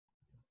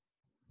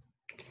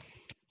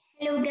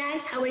Hello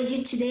guys, how are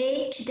you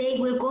today? Today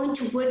we're going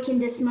to work in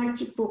the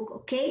Smarty book,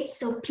 okay?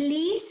 So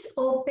please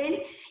open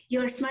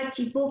your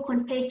Smarty book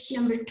on page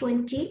number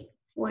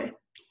 24.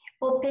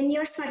 Open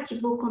your Smarty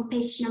book on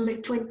page number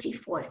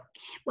 24.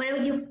 What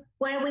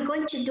are we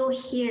going to do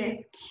here?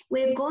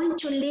 We're going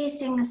to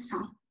listen a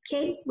song,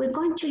 okay? We're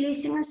going to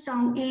listen a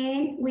song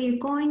and we're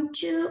going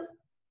to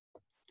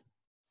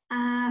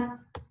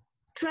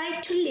try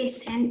to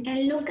listen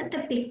and look at the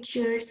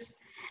pictures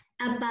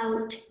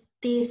about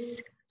this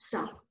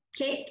song.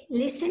 Okay,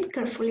 listen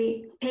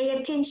carefully. Pay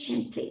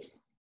attention,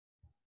 please.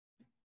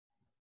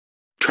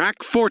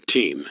 Track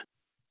 14.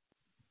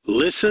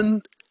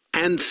 Listen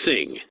and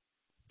sing.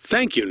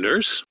 Thank you,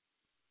 nurse.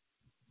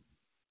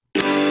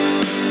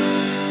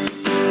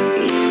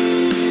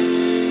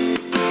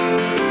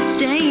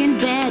 Stay in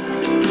bed,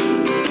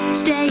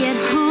 stay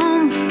at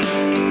home.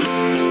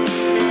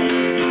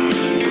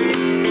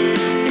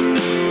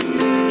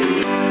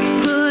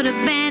 Put a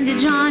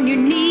bandage on your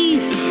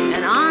knees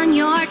and on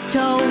your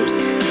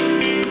toes.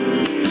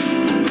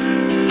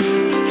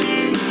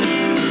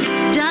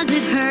 Does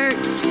it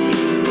hurt?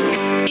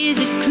 Is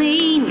it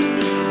clean?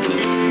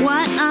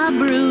 What a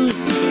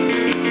bruise.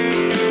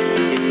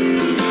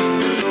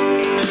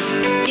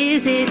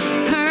 Is it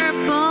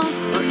purple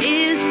or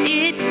is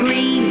it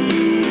green?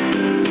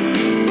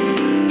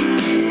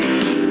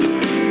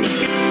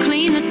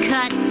 Clean the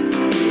cut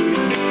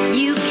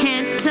you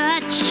can't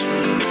touch.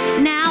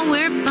 Now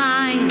we're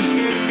fine.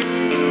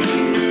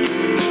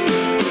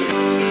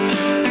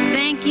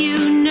 Thank you,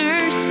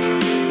 nurse.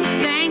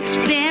 Thanks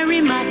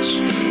very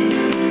much.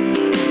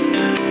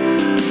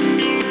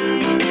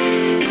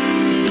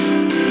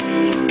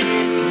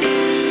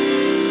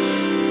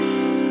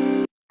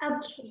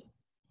 Okay.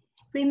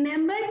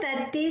 Remember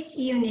that this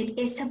unit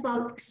is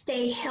about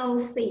stay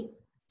healthy.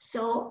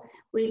 So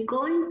we're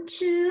going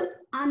to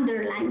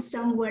underline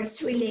some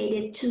words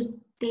related to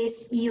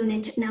this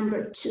unit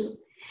number 2.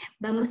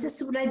 Vamos a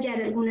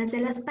subrayar algunas de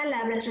las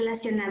palabras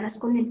relacionadas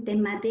con el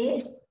tema de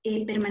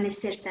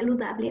permanecer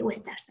saludable o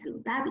estar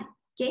saludable.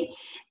 Okay?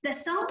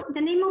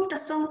 The name of the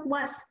song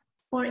was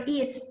or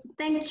is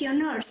Thank You,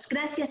 Nurse.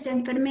 Gracias,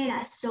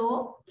 enfermera.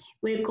 So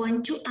we're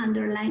going to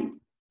underline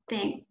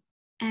thank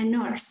a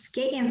nurse.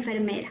 Okay,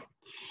 enfermera.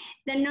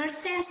 The nurse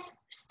says,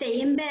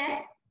 stay in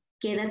bed,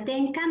 quédate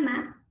en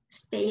cama,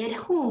 stay at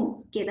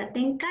home, quédate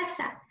en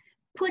casa,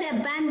 put a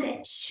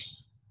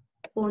bandage,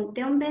 ponte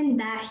un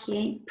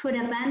vendaje, put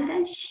a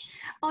bandage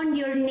on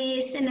your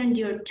knees and on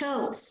your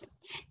toes.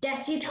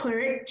 Does it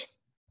hurt?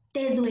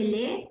 ¿Te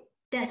duele?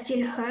 Does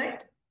it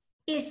hurt?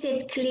 Is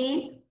it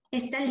clean?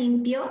 ¿Está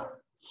limpio?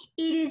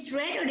 It is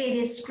red or it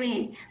is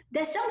green.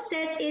 The song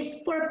says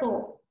it's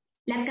purple.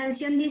 La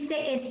canción dice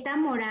está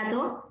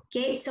morado.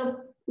 Okay,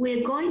 so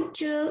we're going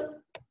to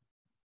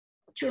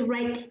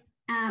write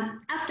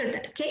after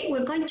that, okay?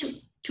 We're going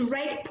to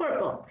write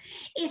purple.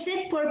 Is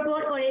it purple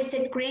or is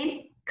it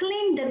green?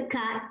 Clean the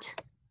cut.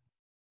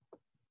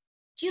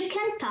 You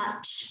can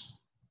touch.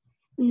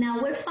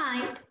 Now we're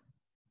fine.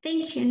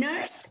 Thank you,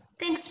 nurse.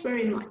 Thanks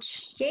very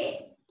much,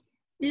 okay?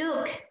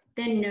 Look,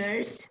 the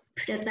nurse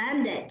put a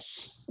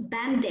bandage,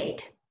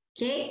 Band-Aid,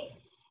 okay?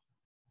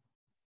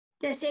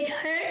 Does it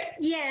hurt?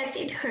 Yes,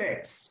 it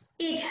hurts.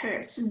 It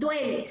hurts.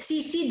 Duele.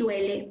 Sí, sí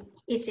duele.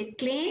 Is it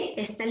clean?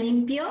 ¿Está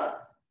limpio?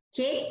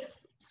 Okay.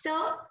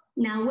 So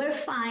now we're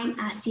fine.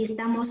 Así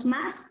estamos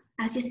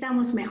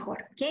mejor.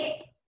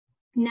 Okay.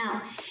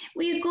 Now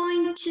we're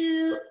going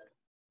to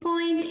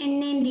point and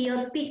name the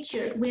odd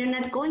picture. We're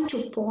not going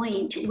to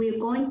point. We're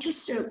going to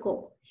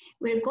circle.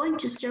 We're going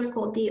to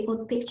circle the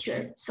odd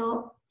picture.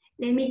 So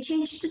let me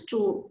change the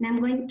tool and I'm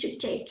going to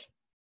take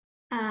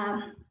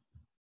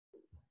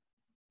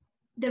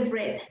the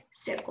red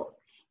circle,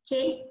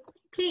 okay?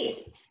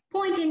 Please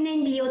point and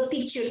name the odd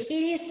picture. It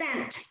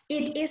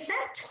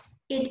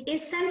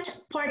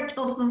isn't part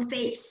of a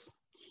face.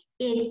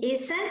 It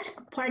isn't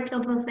part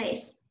of a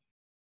face.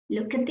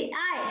 Look at the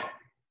eye.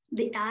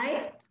 The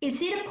eye,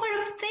 is it a part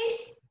of the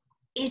face?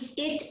 Is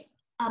it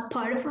a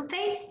part of a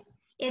face?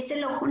 ¿Es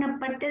el ojo una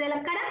parte de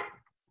la cara?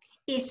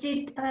 Is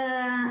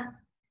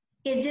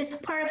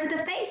this part of the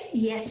face?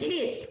 Yes, it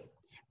is.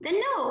 The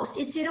nose,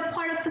 is it a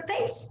part of the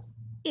face?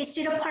 Is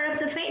it a part of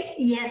the face?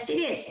 Yes, it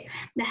is.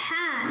 The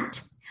hand,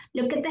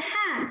 look at the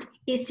hand.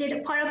 Is it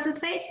a part of the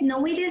face?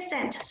 No, it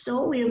isn't.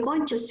 So we're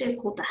going to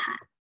circle the hand.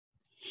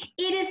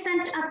 It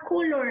isn't a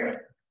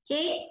color,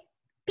 okay?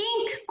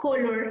 Pink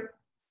color,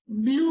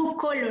 blue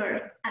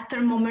color, a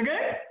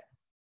thermometer.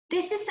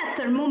 This is a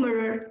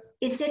thermometer.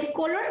 Is it a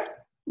color?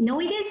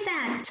 No, it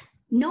isn't.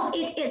 No,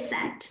 it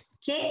isn't,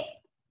 okay?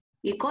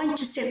 We're going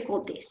to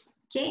circle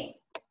this, okay?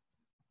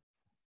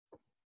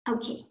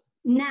 Okay,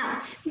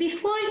 now,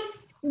 before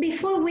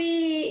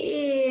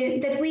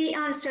we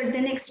answer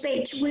the next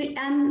page,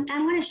 I'm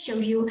going to show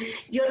you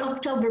your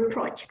October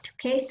project,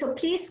 okay? So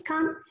please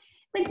come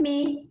with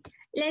me.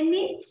 Let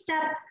me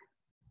stop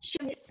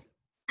showing this.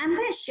 I'm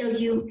going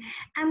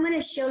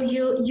to show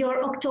you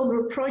your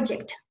October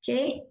project,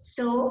 okay?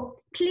 So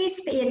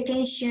please pay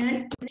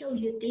attention. I'll show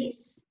you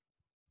this.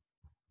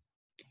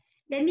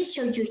 Let me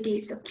show you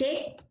this,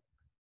 okay?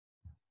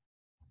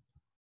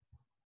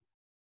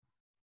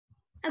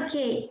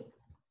 Okay,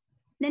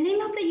 the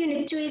name of the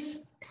unit 2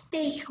 is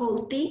Stay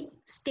Healthy.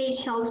 Stay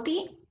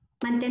healthy,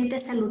 mantente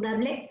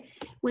saludable.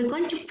 We're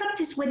going to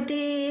practice with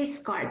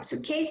these cards,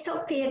 okay?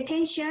 So pay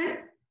attention.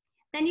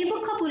 The new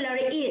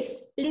vocabulary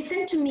is,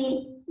 listen to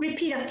me,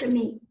 repeat after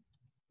me.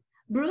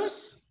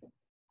 Bruise,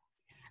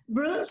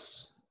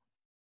 bruise,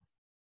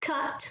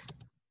 cut,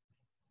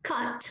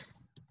 cut.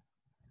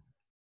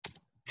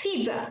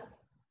 Fever,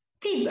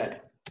 fever.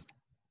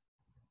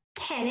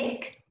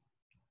 Headache,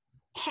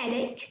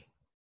 headache,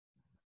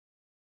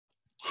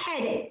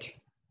 headache.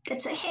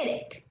 That's a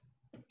headache.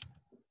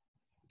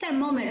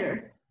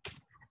 Thermometer,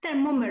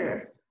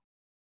 thermometer.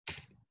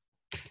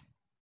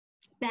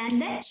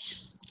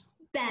 Bandage,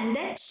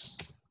 bandage.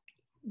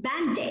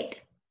 Band-aid,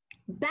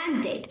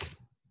 band-aid.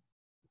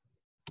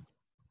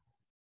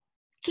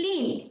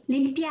 Clean,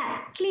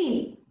 limpiar,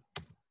 clean.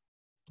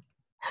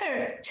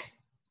 Hurt,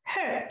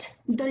 hurt,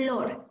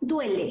 dolor,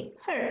 duele,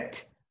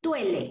 hurt,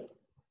 duele.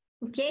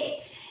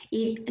 Okay,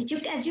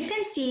 as you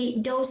can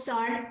see, those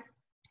are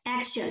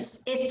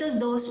actions. Estos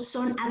dos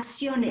son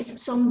acciones,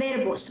 son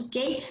verbos,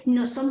 okay?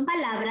 No son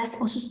palabras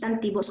o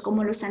sustantivos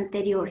como los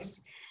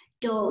anteriores.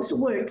 Those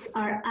words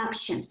are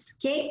actions,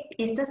 okay?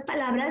 Estas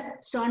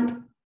palabras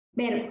son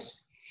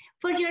verbos.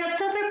 For your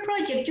October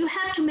project, you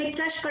have to make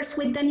flashcards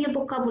with the new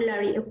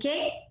vocabulary,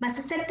 okay? Vas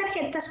a hacer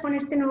tarjetas con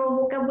este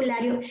nuevo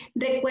vocabulario.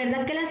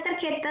 Recuerda que las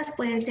tarjetas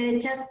pueden ser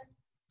hechas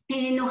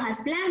en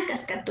hojas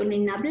blancas,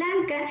 cartulina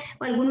blanca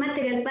o algún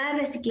material para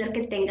reciclar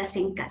que tengas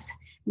en casa.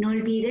 No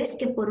olvides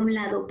que por un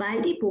lado va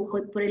el dibujo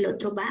y por el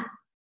otro va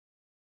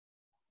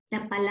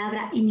la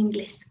palabra en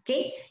inglés,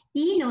 ¿ok?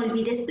 Y no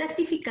olvides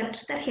plastificar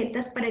tus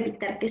tarjetas para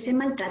evitar que se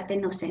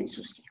maltraten o se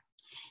ensucien.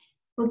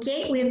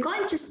 Okay, we're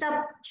going to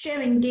stop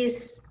sharing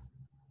this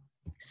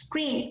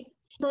screen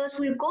because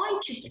we're going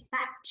to get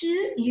back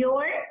to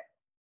your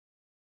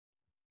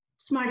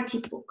Smarty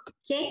book,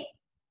 okay?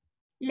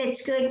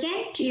 Let's go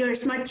again to your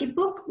Smarty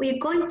book. We're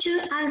going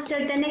to answer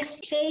the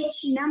next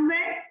page, number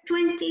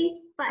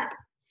 25.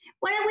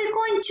 What are we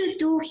going to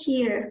do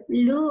here?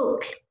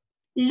 Look,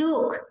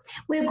 look.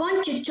 We're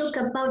going to talk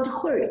about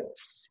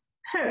hurts,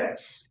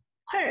 hurts,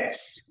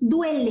 hurts,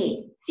 duele,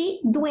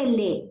 ¿sí?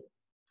 Duele,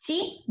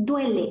 ¿sí?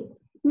 Duele,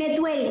 me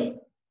duele,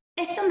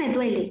 esto me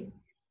duele.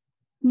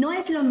 No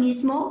es lo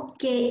mismo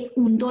que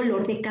un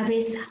dolor de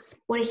cabeza.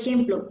 Por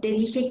ejemplo, te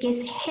dije que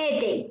es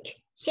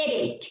headache,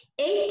 headache,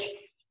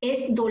 ache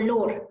es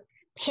dolor,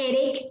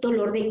 headache,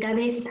 dolor de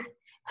cabeza.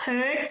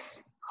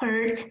 Hurts,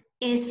 hurt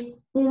es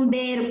un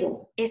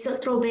verbo, es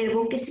otro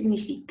verbo que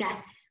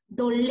significa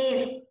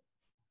doler.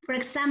 For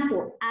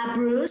example, a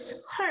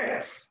bruise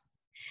hurts.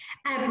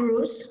 A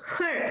bruise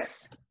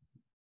hurts.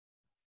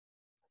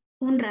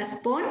 Un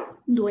raspón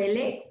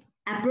duele.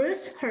 A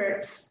bruise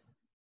hurts.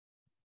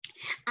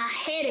 A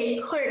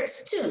headache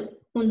hurts too.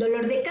 Un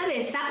dolor de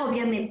cabeza,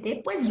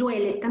 obviamente, pues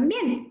duele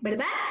también,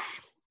 ¿verdad?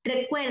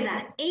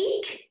 Recuerda,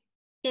 ache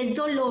es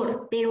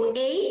dolor, pero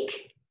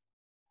ache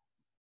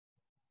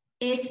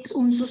es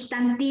un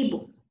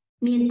sustantivo,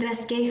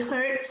 mientras que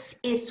hurts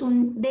es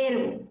un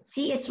verbo,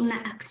 ¿sí? Es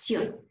una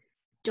acción.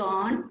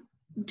 Don't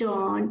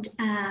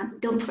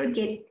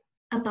forget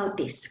about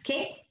this,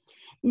 okay?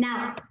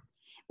 Now,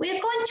 we're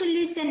going to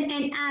listen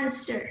and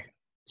answer,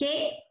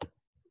 okay?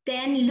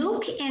 Then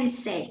look and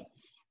say.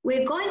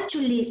 We're going to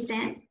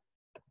listen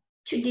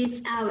to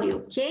this audio,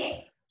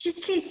 okay?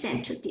 Just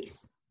listen to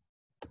this.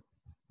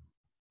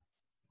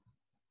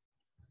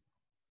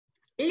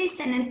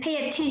 Listen and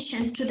pay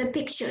attention to the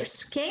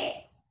pictures,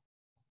 okay?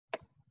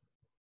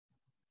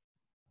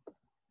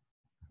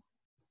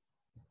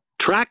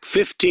 Track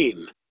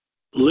 15.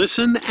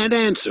 Listen and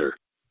answer.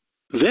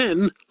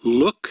 Then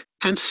look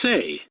and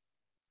say.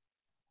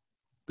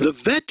 The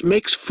vet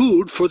makes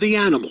food for the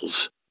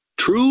animals.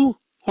 True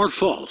or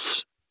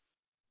false?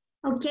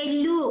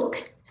 Okay,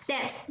 look,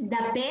 says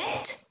the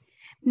vet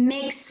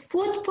makes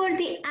food for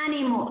the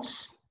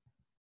animals.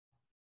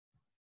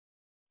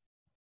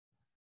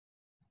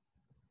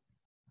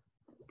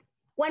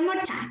 One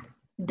more time.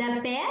 The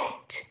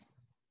vet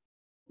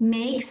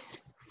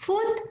makes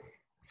food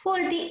for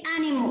the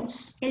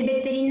animals. El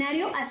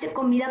veterinario hace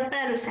comida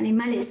para los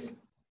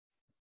animales.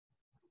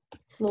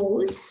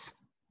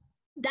 False.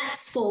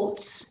 That's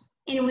false.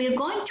 And we're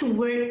going to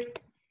write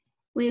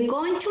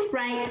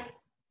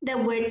the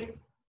word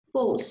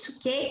false,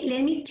 okay?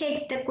 Let me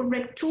take the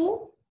correct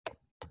tool.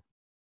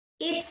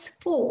 It's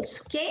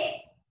false,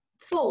 okay?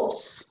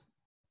 False.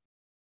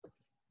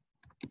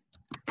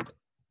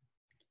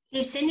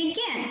 Listen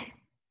again.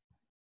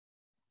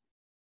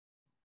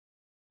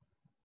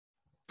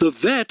 The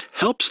vet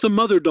helps the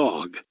mother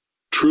dog.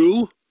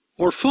 True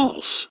or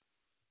false?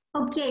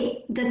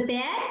 Okay,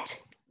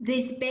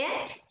 this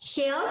vet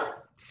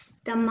helps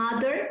the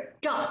mother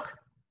dog.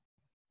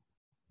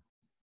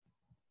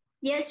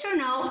 Yes or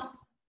no?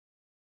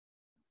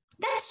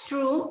 That's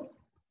true.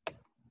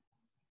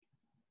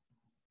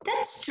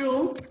 That's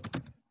true.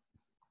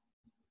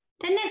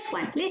 The next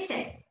one,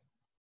 listen.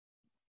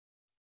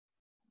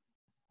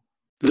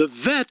 The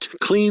vet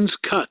cleans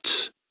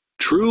cuts.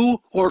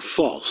 True or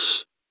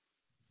false?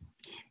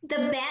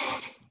 The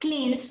vet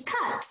cleans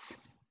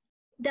cuts.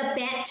 The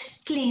vet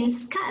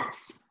cleans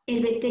cuts.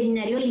 El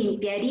veterinario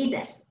limpia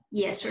heridas.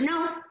 Yes or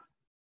no?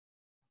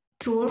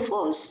 True or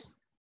false?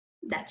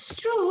 That's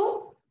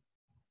true.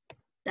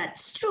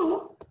 That's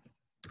true.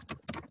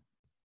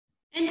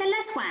 And the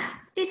last one,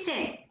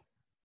 listen.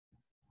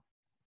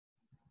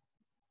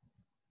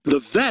 The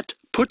vet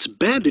puts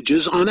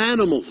bandages on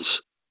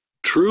animals.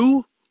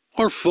 True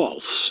or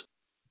false?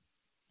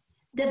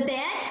 The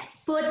vet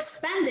puts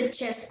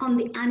bandages on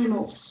the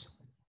animals.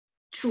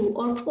 True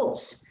or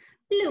false?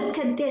 Look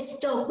at this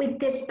dog with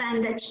this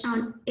bandage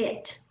on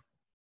it.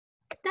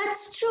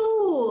 That's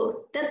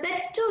true. The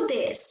vet do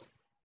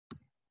this.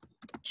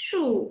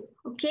 True.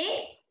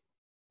 Okay?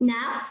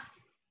 Now,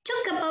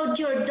 talk about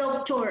your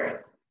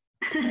doctor.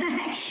 We're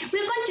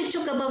going to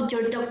talk about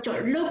your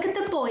doctor. Look at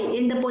the boy,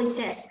 and the boy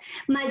says,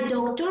 my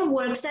doctor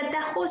works at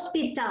the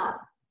hospital.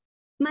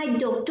 My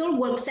doctor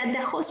works at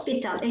the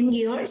hospital. And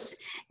yours?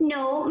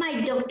 No,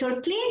 my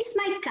doctor cleans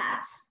my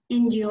cats.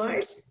 And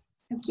yours?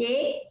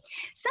 Okay.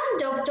 Some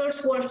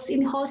doctors work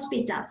in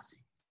hospitals.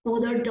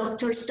 Other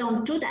doctors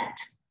don't do that.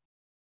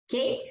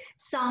 Okay.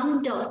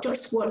 Some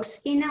doctors work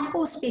in a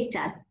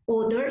hospital.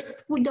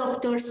 Others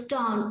doctors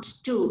don't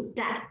do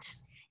that.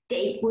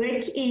 They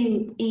work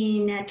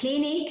in a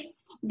clinic.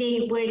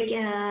 They work.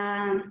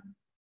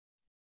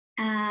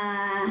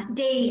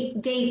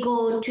 They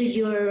go to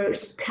your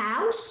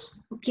house.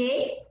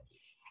 Okay.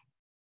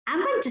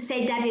 I'm going to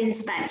say that in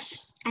Spanish.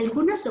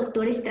 Algunos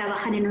doctores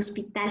trabajan en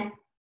hospital.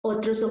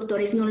 Otros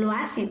doctores no lo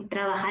hacen.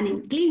 Trabajan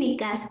en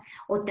clínicas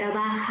o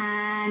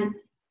trabajan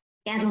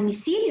a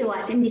domicilio,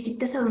 hacen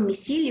visitas a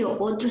domicilio.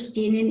 Otros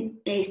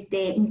tienen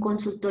un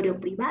consultorio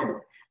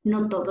privado.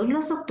 No todos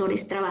los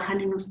doctores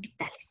trabajan en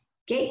hospitales.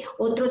 ¿Okay?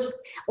 Otros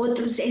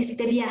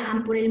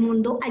viajan por el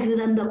mundo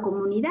ayudando a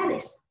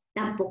comunidades.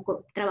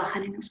 Tampoco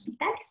trabajan en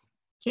hospitales.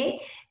 Okay?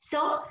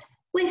 So,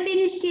 we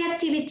finished the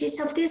activities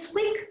of this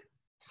week.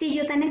 See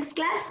you the next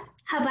class.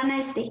 Have a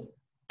nice day.